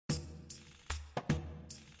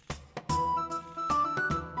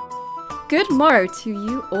Good morrow to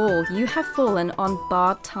you all. You have fallen on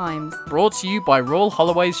barred times. Brought to you by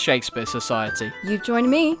RHUL Shakespeare Society. You've joined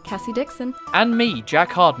me, Cassie Dixon. And me, Jack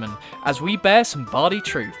Hardman, as we bear some bardy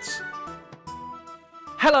truths.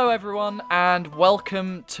 Hello everyone, and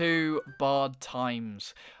welcome to Barred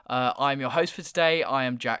Times. I'm your host for today. I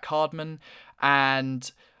am Jack Hardman, and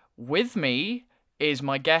with me is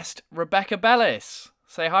my guest, Rebecca Bellis.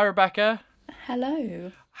 Say hi, Rebecca.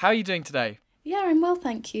 Hello. How are you doing today? Yeah, I'm well,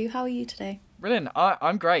 thank you. How are you today? Brilliant.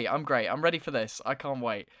 I'm great. I'm ready for this. I can't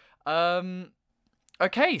wait.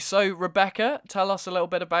 Okay, so Rebecca, tell us a little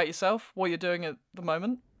bit about yourself, what you're doing at the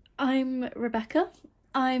moment. I'm Rebecca.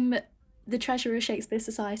 I'm the treasurer of Shakespeare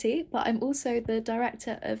Society, but I'm also the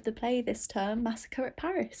director of the play this term, Massacre at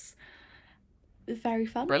Paris. Very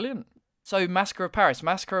fun. Brilliant. So Massacre of Paris.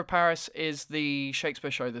 Massacre of Paris is the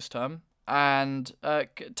Shakespeare show this term. And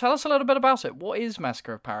tell us a little bit about it. What is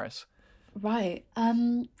Massacre of Paris? Right.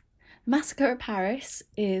 Massacre at Paris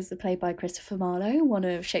is a play by Christopher Marlowe, one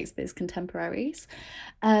of Shakespeare's contemporaries.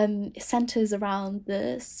 It centres around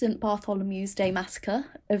the St Bartholomew's Day Massacre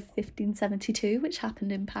of 1572, which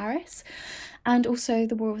happened in Paris, and also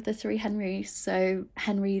the War of the Three Henrys, so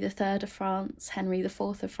Henry III of France, Henry IV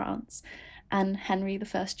of France, and Henry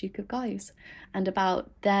I, Duke of Guise, and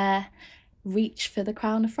about their reach for the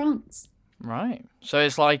crown of France. Right. So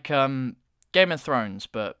it's like Game of Thrones,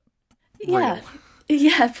 but yeah. real.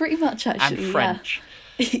 Yeah, pretty much actually. And French.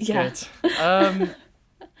 Yeah. Good.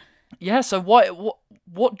 Yeah. So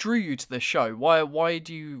what drew you to this show? Why did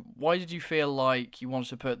you feel like you wanted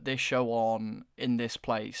to put this show on in this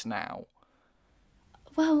place now?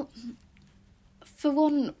 Well, for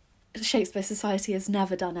one, Shakespeare Society has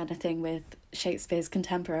never done anything with Shakespeare's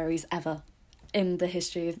contemporaries ever in the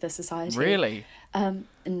history of the society. Really?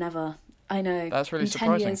 Never. I know. That's really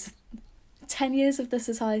surprising. 10 years of the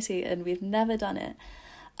society and we've never done it.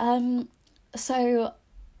 So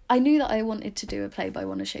I knew that I wanted to do a play by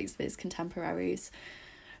one of Shakespeare's contemporaries.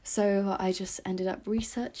 So I just ended up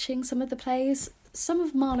researching some of the plays. Some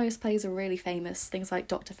of Marlowe's plays are really famous, things like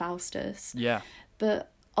Dr. Faustus. Yeah.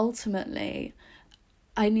 But ultimately,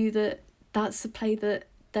 I knew that that's a play that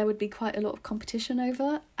there would be quite a lot of competition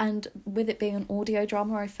over, and with it being an audio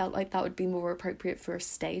drama, I felt like that would be more appropriate for a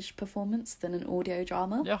staged performance than an audio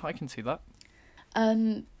drama. Yeah, I can see that.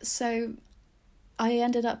 So I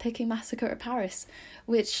ended up picking Massacre at Paris,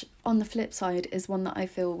 which on the flip side is one that I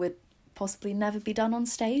feel would possibly never be done on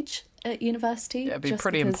stage at university. Yeah, it'd be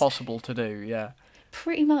pretty impossible to do, yeah.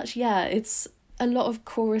 Pretty much, yeah. It's a lot of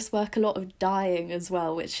chorus work, a lot of dying as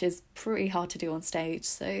well, which is pretty hard to do on stage.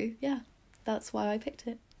 So yeah, that's why I picked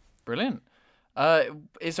it. Brilliant.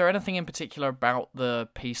 Is there anything in particular about the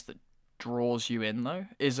piece that draws you in, though?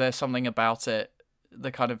 Is there something about it,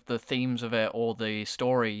 the kind of the themes of it or the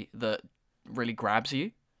story that really grabs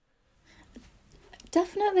you?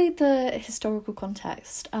 Definitely the historical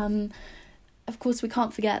context. Of course, we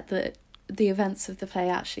can't forget that the events of the play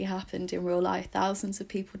actually happened in real life. Thousands of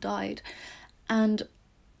people died. And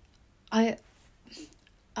I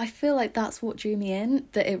feel like that's what drew me in,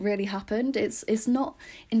 that it really happened. It's not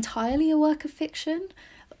entirely a work of fiction,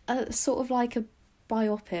 sort of like a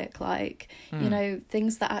biopic, like, you know,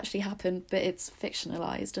 things that actually happened, but it's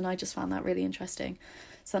fictionalized, and I just found that really interesting.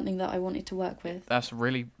 Something that I wanted to work with. That's a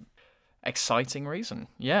really exciting reason.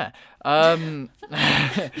 Yeah.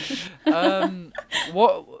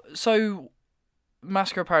 So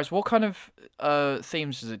Massacre of Paris, what kind of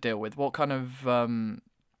themes does it deal with? What kind of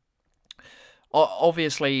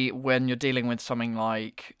obviously when you're dealing with something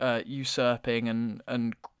like usurping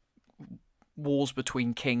and wars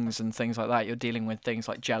between kings and things like that, you're dealing with things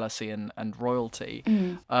like jealousy and royalty.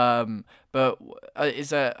 But is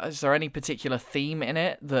there any particular theme in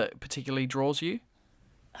it that particularly draws you?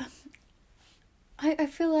 I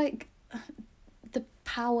feel like the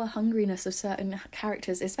power hungriness of certain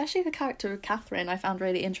characters, especially the character of Catherine, I found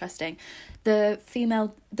really interesting. The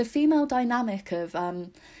female dynamic of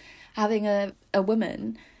having a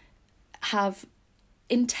woman have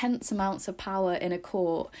intense amounts of power in a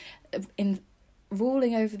court, in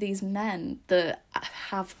ruling over these men that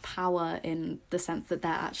have power in the sense that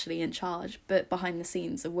they're actually in charge, but behind the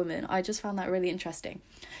scenes are women. I just found that really interesting.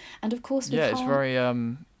 And of course it's very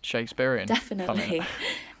Shakespearean. Definitely.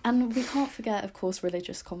 And we can't forget, of course,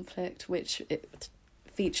 religious conflict, which it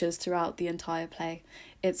features throughout the entire play.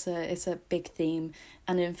 It's a big theme,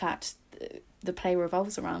 and in fact the play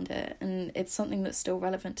revolves around it, and it's something that's still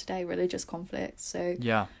relevant today, religious conflict. So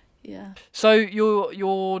yeah. So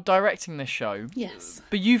you're directing this show. Yes.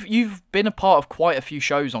 But you've been a part of quite a few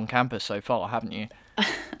shows on campus so far, haven't you?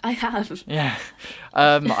 I have. Yeah.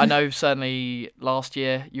 I know certainly last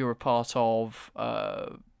year you were a part of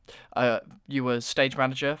you were stage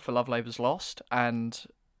manager for Love Labour's Lost, and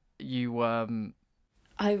you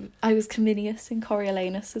I was Comenius in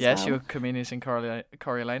Coriolanus as well. yes, you were Comenius in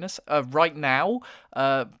Coriolanus. Right now,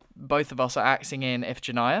 both of us are acting in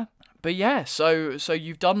Iphigenia. But yeah, so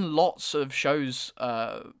you've done lots of shows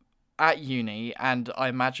at uni, and I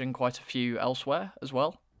imagine quite a few elsewhere as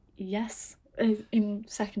well. Yes, in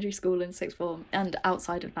secondary school and sixth form, and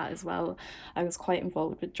outside of that as well. I was quite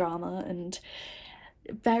involved with drama and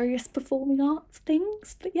various performing arts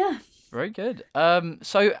things. But yeah. Very good.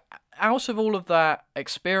 So out of all of that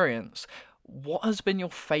experience, what has been your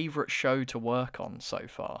favourite show to work on so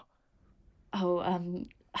far? Oh,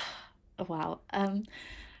 wow.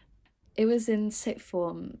 It was in sixth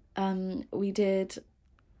form. We did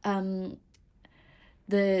the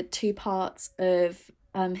two parts of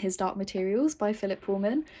His Dark Materials by Philip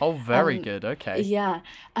Pullman. Oh, very good. Okay. Yeah.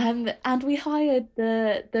 And we hired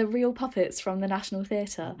the real puppets from the National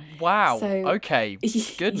Theatre. Wow. So, okay.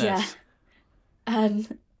 Goodness. Yeah.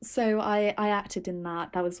 So I acted in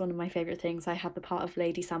that. That was one of my favourite things. I had the part of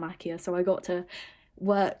Lady Samakia, so I got to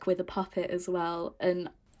work with a puppet as well. And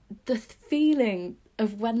the feeling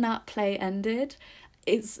of when that play ended,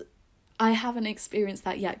 I haven't experienced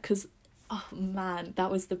that yet, because oh man, that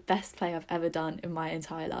was the best play I've ever done in my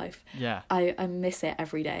entire life. Yeah. I miss it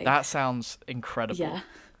every day. That sounds incredible. Yeah,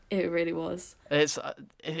 it really was. Is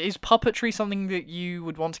puppetry something that you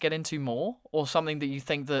would want to get into more, or something that you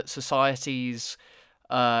think that societies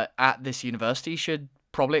at this university should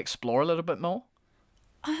probably explore a little bit more?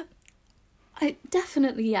 I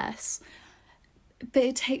definitely, yes, but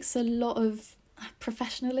it takes a lot of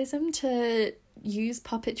professionalism to use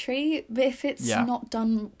puppetry. But if it's not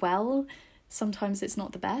done well, sometimes it's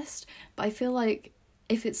not the best. But I feel like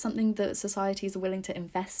if it's something that societies are willing to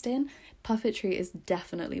invest in, puppetry is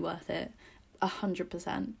definitely worth it,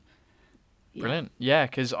 100%. Yeah. Brilliant. Yeah,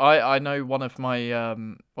 because I know one of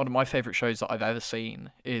my favourite shows that I've ever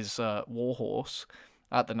seen is Warhorse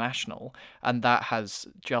at the National, and that has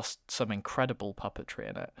just some incredible puppetry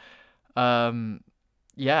in it.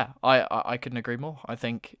 Yeah, I couldn't agree more. I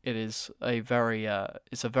think it is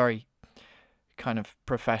it's a very kind of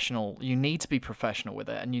professional. You need to be professional with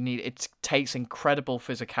it, and it takes incredible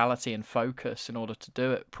physicality and focus in order to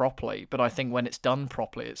do it properly. But I think when it's done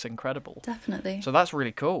properly, it's incredible. Definitely. So that's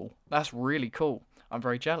really cool. That's really cool. I'm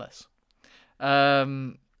very jealous.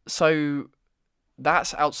 So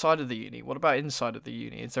that's outside of the uni. What about inside of the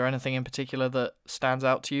uni? Is there anything in particular that stands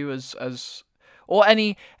out to you as or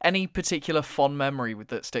any particular fond memory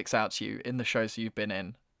that sticks out to you in the shows you've been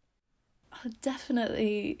in?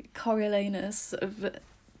 Definitely Coriolanus.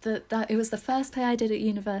 That it was the first play I did at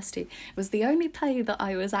university. It was the only play that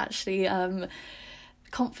I was actually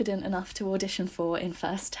confident enough to audition for in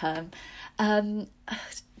first term.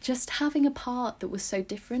 Just having a part that was so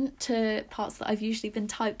different to parts that I've usually been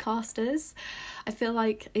typecast as. I feel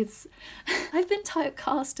like I've been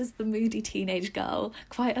typecast as the moody teenage girl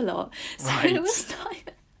quite a lot. So right.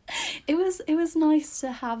 It was nice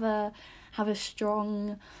to have a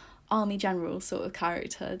strong army general sort of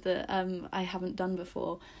character that I haven't done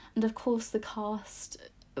before. And of course the cast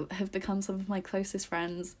have become some of my closest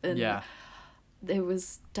friends, and it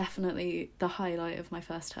was definitely the highlight of my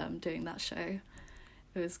first term doing that show.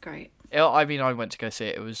 It was great. I mean, I went to go see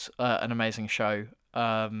it. It was an amazing show.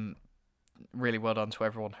 Really well done to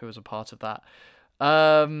everyone who was a part of that.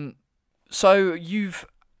 So you've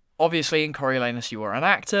obviously in Coriolanus you were an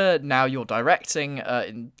actor. Now you're directing.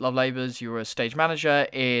 In Love Labours you were a stage manager.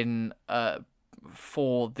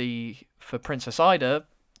 For Princess Ida,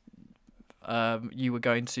 you were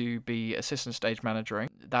going to be assistant stage managering.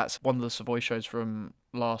 That's one of the Savoy shows from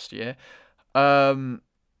last year.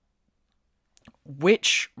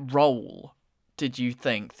 Which role did you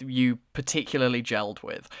think you particularly gelled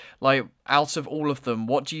with? Like, out of all of them,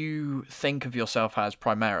 what do you think of yourself as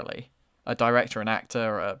primarily? A director, an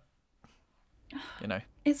actor,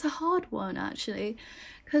 It's a hard one, actually,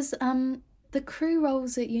 because the crew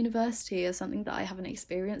roles at university are something that I haven't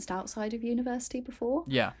experienced outside of university before.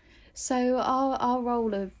 Yeah. So our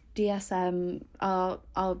role of DSM, our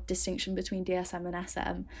distinction between DSM and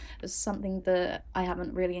SM was something that I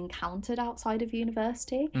haven't really encountered outside of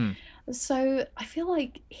university. So I feel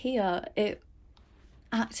like here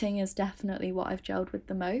acting is definitely what I've gelled with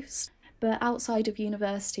the most. But outside of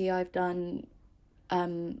university, I've done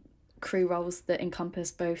crew roles that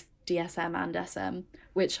encompass both DSM and SM,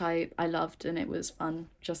 which I loved, and it was fun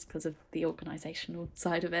just because of the organisational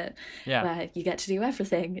side of it, where you get to do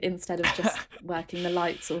everything instead of just working the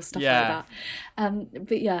lights or stuff like that.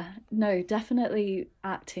 But yeah, no, definitely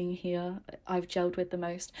acting here I've gelled with the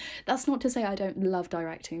most. That's not to say I don't love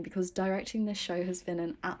directing, because directing this show has been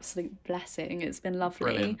an absolute blessing. It's been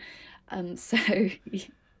lovely. So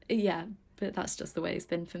yeah, but that's just the way it's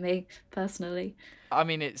been for me personally. I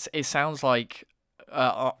mean, it sounds like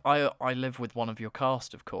I live with one of your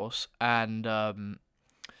cast, of course, and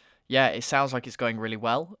it sounds like it's going really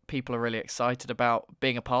well. People are really excited about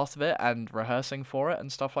being a part of it and rehearsing for it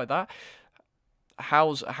and stuff like that.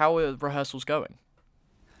 How are rehearsals going?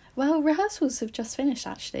 Well, rehearsals have just finished,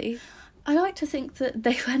 actually. I like to think that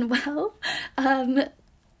they went well.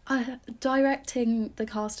 Directing the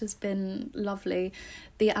cast has been lovely.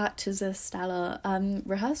 The actors are stellar.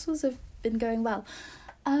 Rehearsals have been going well.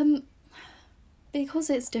 Because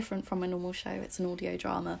it's different from a normal show, it's an audio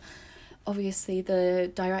drama. Obviously,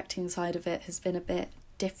 the directing side of it has been a bit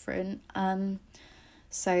different.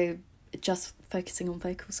 So just focusing on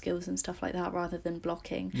vocal skills and stuff like that rather than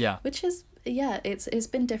blocking. Yeah. Which is, it's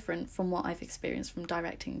been different from what I've experienced from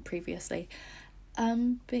directing previously.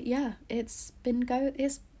 But yeah, it's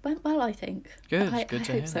went well, I think. Good. I to hope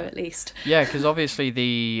hear so, that. at least. Yeah, because obviously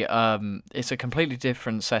it's a completely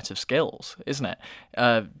different set of skills, isn't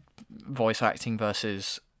it? Voice acting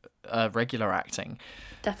versus regular acting.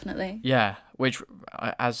 Definitely. Yeah, which,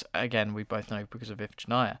 as again we both know because of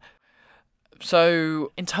Ifjanaya.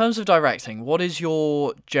 So, in terms of directing, what is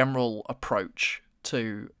your general approach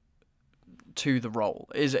to the role?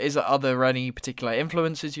 Are there any particular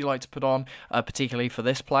influences you like to put on, particularly for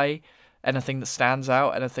this play? Anything that stands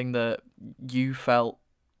out? Anything that you felt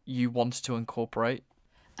you wanted to incorporate?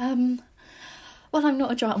 Well, I'm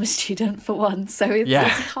not a drama student, for one, so it's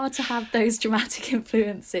hard to have those dramatic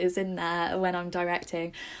influences in there when I'm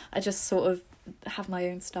directing. I just sort of have my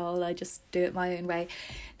own style. I just do it my own way.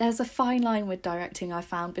 There's a fine line with directing, I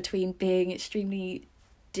found, between being extremely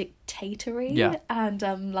dictatorial and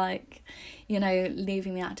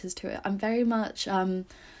leaving the actors to it. I'm very much a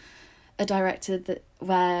director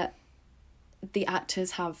where the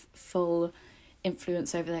actors have full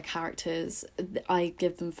influence over their characters. I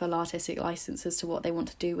give them full artistic license as to what they want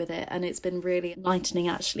to do with it, and it's been really enlightening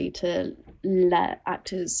actually to let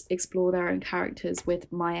actors explore their own characters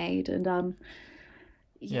with my aid. And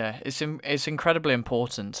it's incredibly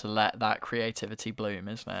important to let that creativity bloom,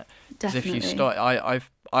 isn't it? Because definitely. if you start,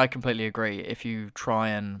 I completely agree. If you try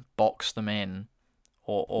and box them in,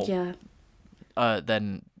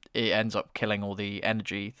 then it ends up killing all the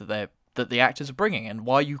energy that the actors are bringing and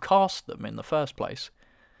why you cast them in the first place.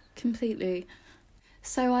 Completely.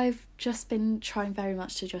 So I've just been trying very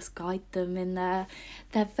much to just guide them in their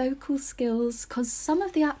vocal skills, because some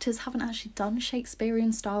of the actors haven't actually done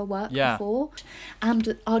Shakespearean style work before,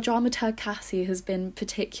 and our dramaturg Cassie has been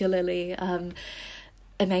particularly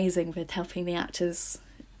amazing with helping the actors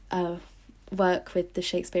work with the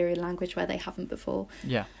Shakespearean language where they haven't before.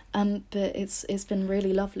 But it's been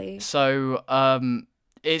really lovely. So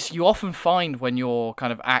you often find when you're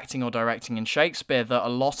kind of acting or directing in Shakespeare that a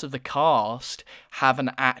lot of the cast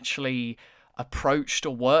haven't actually approached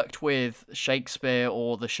or worked with Shakespeare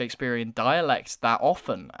or the Shakespearean dialect that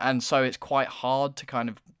often, and so it's quite hard to kind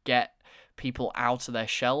of get people out of their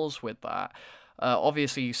shells with that.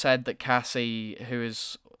 Obviously, you said that Cassie, who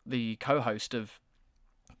is the co-host of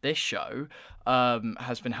this show,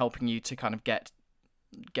 has been helping you to kind of get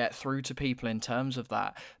through to people in terms of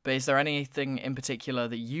that. But is there anything in particular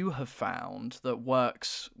that you have found that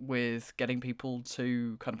works with getting people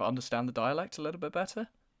to kind of understand the dialect a little bit better?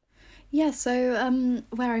 Yeah, so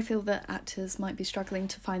where I feel that actors might be struggling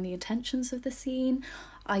to find the intentions of the scene,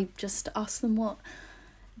 I just ask them what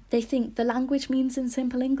they think the language means in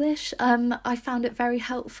simple English. I found it very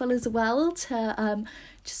helpful as well to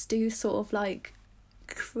just do sort of like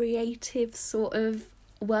creative sort of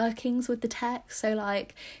workings with the text. So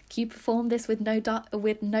like, can you perform this with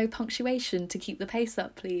no punctuation to keep the pace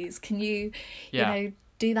up, please? Can you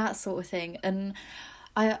do that sort of thing? And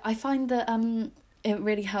I find that it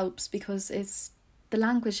really helps, because the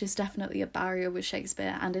language is definitely a barrier with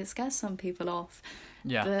Shakespeare and it scares some people off.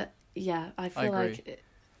 But I feel like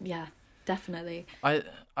definitely.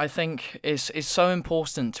 I think it's so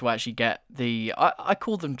important to actually get I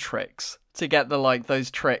call them tricks, to get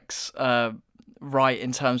those tricks right,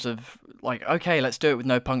 in terms of like, okay, let's do it with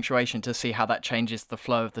no punctuation to see how that changes the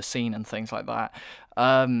flow of the scene and things like that.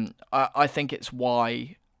 I think it's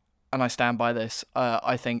why, and I stand by this,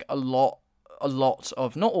 I think a lot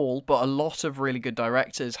of, not all, but a lot of really good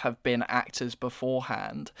directors have been actors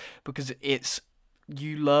beforehand, because it's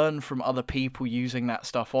you learn from other people using that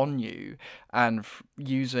stuff on you, and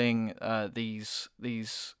using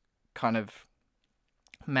these kind of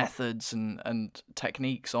methods and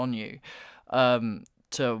techniques on you,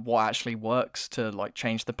 to what actually works to like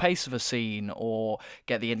change the pace of a scene or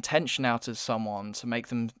get the intention out of someone to make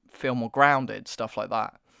them feel more grounded, stuff like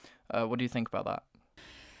that. What do you think about that?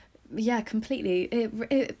 Yeah, completely.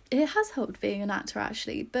 It has helped being an actor,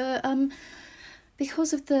 actually, but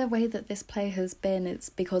because of the way that this play has been, it's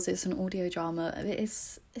because it's an audio drama.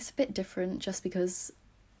 It's a bit different, just because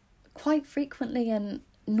quite frequently in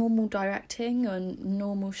normal directing and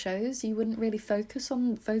normal shows, you wouldn't really focus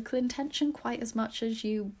on vocal intention quite as much as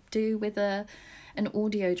you do with an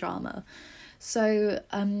audio drama. So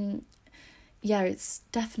yeah, it's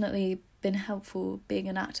definitely been helpful being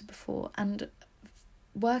an actor before, and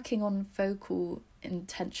working on vocal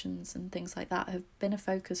intentions and things like that have been a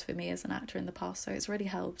focus for me as an actor in the past, so it's really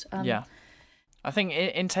helped. Yeah, I think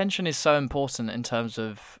intention is so important in terms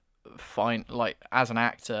of as an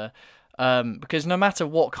actor, because no matter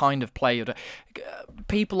what kind of play you're doing,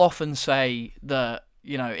 people often say that,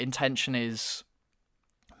 you know, intention is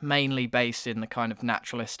mainly based in the kind of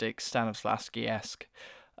naturalistic Stanislavski-esque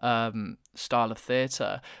style of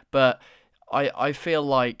theatre, but I feel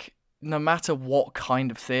like no matter what kind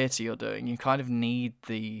of theatre you're doing, you kind of need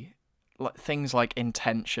things like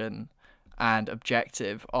intention and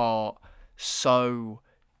objective are so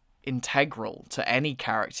integral to any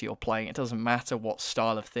character you're playing. It doesn't matter what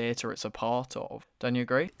style of theatre it's a part of. Don't you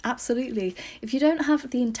agree? Absolutely. If you don't have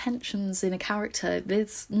the intentions in a character,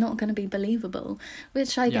 it's not going to be believable,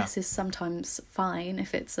 which I guess is sometimes fine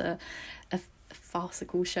if it's a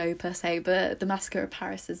farcical show per se, but the Massacre of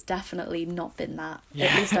Paris has definitely not been that.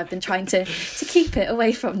 At least I've been trying to keep it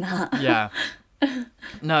away from that. Yeah.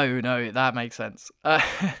 No, that makes sense.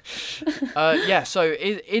 Yeah, so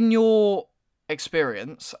in your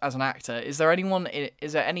experience as an actor, is there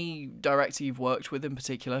any director you've worked with in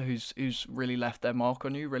particular who's really left their mark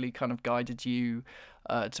on you, really kind of guided you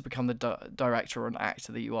to become the director or an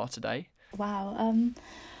actor that you are today? Wow,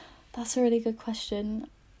 that's a really good question.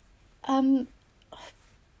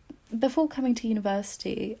 Before coming to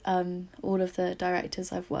university, all of the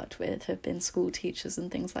directors I've worked with have been school teachers and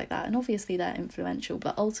things like that, and obviously they're influential,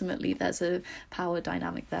 but ultimately there's a power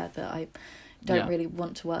dynamic there that I don't really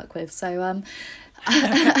want to work with. So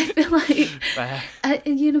I feel like at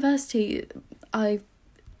university I've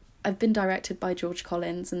been directed by George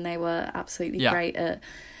Collins, and they were absolutely great at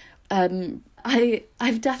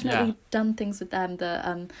I've definitely done things with them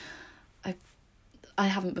that I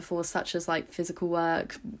haven't before, such as like physical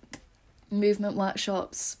work, movement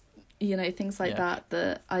workshops, you know, things like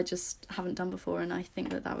that I just haven't done before, and I think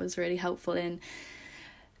that was really helpful in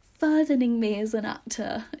furthering me as an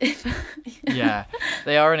actor. Yeah,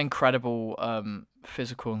 they are an incredible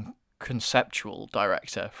physical and conceptual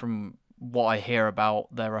director from what I hear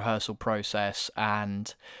about their rehearsal process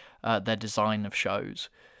and their design of shows.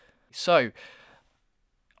 So,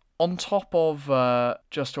 on top of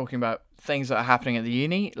just talking about things that are happening at the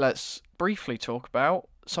uni, let's briefly talk about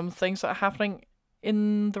some things that are happening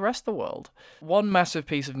in the rest of the world. One massive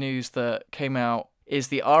piece of news that came out is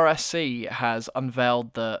the RSC has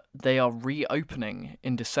unveiled that they are reopening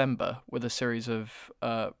in December with a series of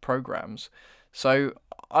programs. So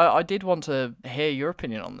I did want to hear your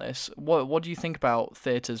opinion on this. What do you think about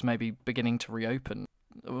theatres maybe beginning to reopen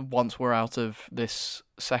once we're out of this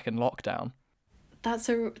second lockdown? That's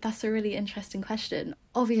a really interesting question.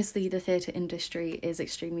 Obviously, the theatre industry is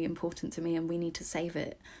extremely important to me, and we need to save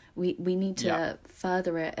it. We need to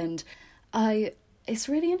further it, and it's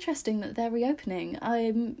really interesting that they're reopening.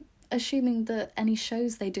 I'm assuming that any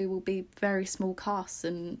shows they do will be very small casts,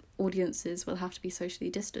 and audiences will have to be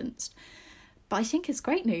socially distanced. But I think it's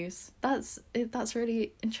great news. That's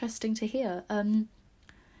really interesting to hear. I'm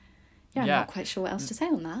not quite sure what else to say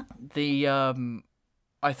on that.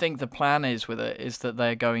 I think the plan is that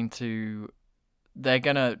they're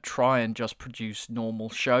gonna try and just produce normal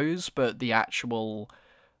shows, but the actual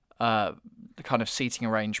the kind of seating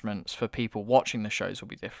arrangements for people watching the shows will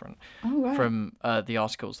be different. Oh, right. From the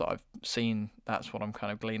articles that I've seen. That's what I'm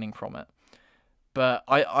kind of gleaning from it. But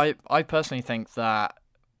I personally think that,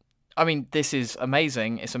 I mean, this is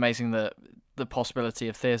amazing. It's amazing that the possibility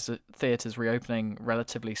of theatres reopening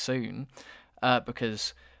relatively soon,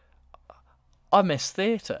 because I miss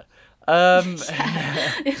theatre. But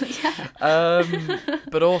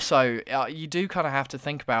also, you do kind of have to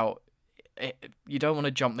think about it. You don't want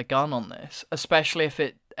to jump the gun on this, especially if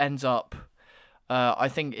it ends up... I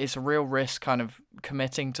think it's a real risk kind of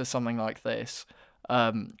committing to something like this,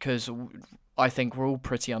 because I think we're all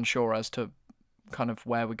pretty unsure as to kind of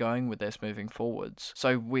where we're going with this moving forwards.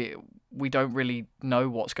 So we don't really know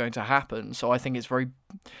what's going to happen. So I think it's very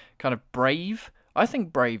kind of brave. I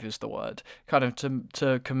think brave is the word, kind of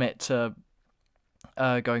to commit to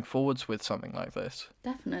going forwards with something like this.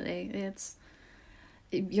 Definitely.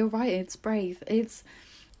 You're right, it's brave.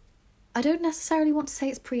 I don't necessarily want to say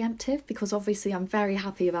it's preemptive, because obviously I'm very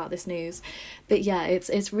happy about this news. But yeah,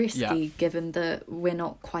 it's risky given that we're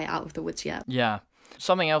not quite out of the woods yet. Yeah.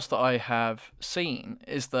 Something else that I have seen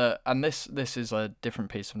is that, and this is a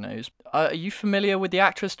different piece of news. Are you familiar with the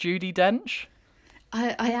actress Judi Dench?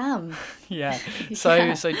 I am. Yeah. So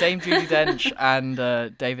Dame Judi Dench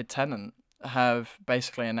and David Tennant have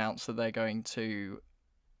basically announced that they're going to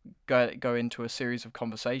go into a series of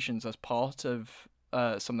conversations as part of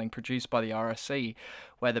something produced by the RSC,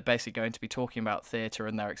 where they're basically going to be talking about theatre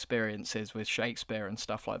and their experiences with Shakespeare and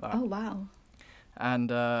stuff like that. Oh, wow. And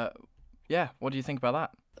what do you think about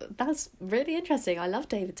that? That's really interesting. I love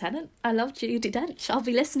David Tennant. I love Judi Dench. I'll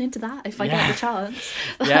be listening to that if I get the chance.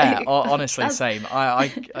 Yeah, honestly, same. I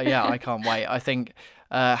can't wait. I think,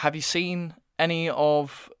 have you seen any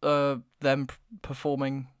of them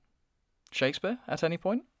performing Shakespeare at any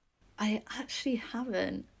point? I actually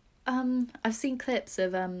haven't. I've seen clips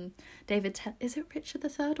of David is it Richard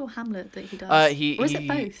III or Hamlet that he does? Or is it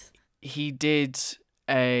both?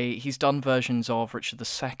 He's done versions of Richard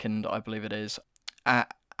II, I believe it is,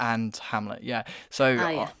 and Hamlet. Yeah.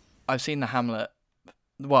 So I've seen the Hamlet.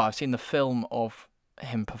 Well, I've seen the film of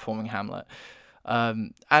him performing Hamlet,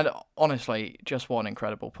 and honestly, just what an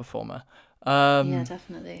incredible performer. Yeah,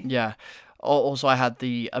 definitely. Yeah. Also, I had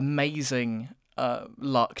the amazing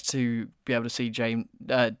luck to be able to see Dame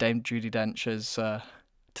Judi Dench as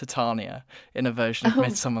Titania in a version of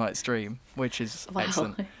Midsummer Night's Dream, which is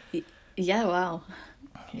excellent. Yeah, wow.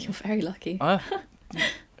 You're very lucky.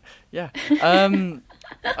 Yeah.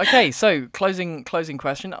 Okay, so closing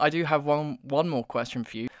question. I do have one more question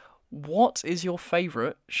for you. What is your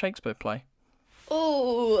favourite Shakespeare play?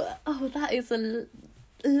 Oh, that is a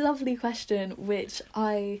lovely question, which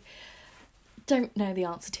I don't know the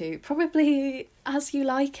answer to. Probably As You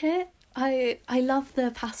Like It. I love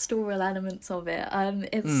the pastoral elements of it.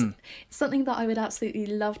 It's something that I would absolutely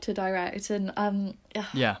love to direct, and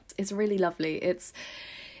it's really lovely. It's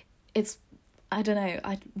I don't know,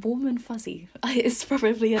 warm and fuzzy. It's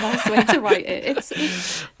probably a nice way to write it.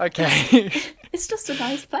 It's okay. It's just a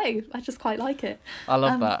nice play. I just quite like it. I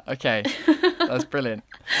love that. Okay, that's brilliant.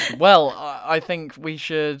 Well, I think we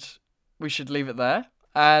should leave it there.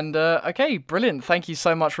 And okay, brilliant. Thank you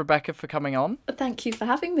so much, Rebecca, for coming on. Thank you for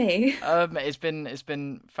having me. It's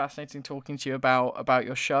been fascinating talking to you about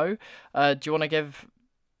your show. Do you want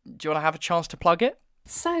to have a chance to plug it?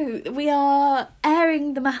 So we are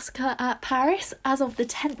airing The Massacre at Paris as of the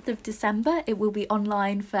 10th of December. It will be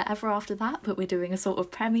online forever after that, but we're doing a sort of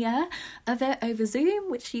premiere of it over Zoom,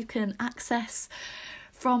 which you can access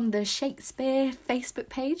from the Shakespeare Facebook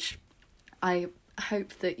page. I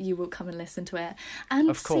hope that you will come and listen to it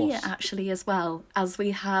and see it actually as well, as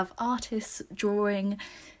we have artists drawing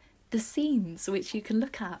the scenes which you can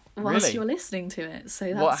look at whilst you're listening to it.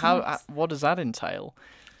 So that's what does that entail?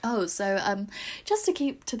 Oh, so just to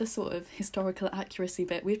keep to the sort of historical accuracy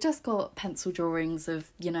bit, we've just got pencil drawings of,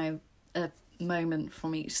 a moment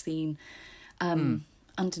from each scene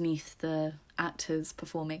underneath the actors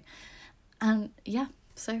performing. And yeah,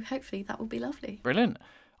 so hopefully that will be lovely. Brilliant.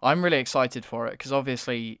 I'm really excited for it because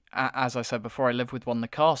obviously, as I said before, I live with one in the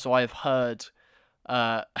car, so I have heard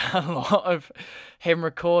a lot of him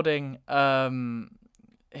recording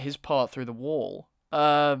his part through the wall.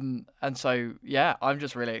 And so, yeah, I'm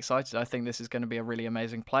just really excited. I think this is going to be a really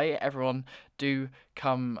amazing play. Everyone do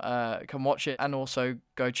come watch it, and also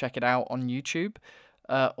go check it out on YouTube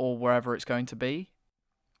or wherever it's going to be.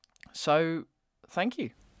 So, thank you.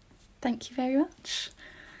 Thank you very much.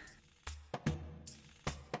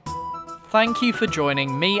 Thank you for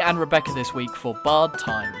joining me and Rebecca this week for Bard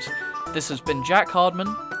Times. This has been Jack Hardman.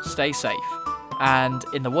 Stay safe. And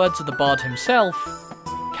in the words of the Bard himself,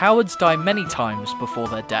 cowards die many times before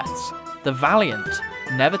their deaths. The valiant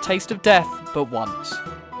never taste of death but once.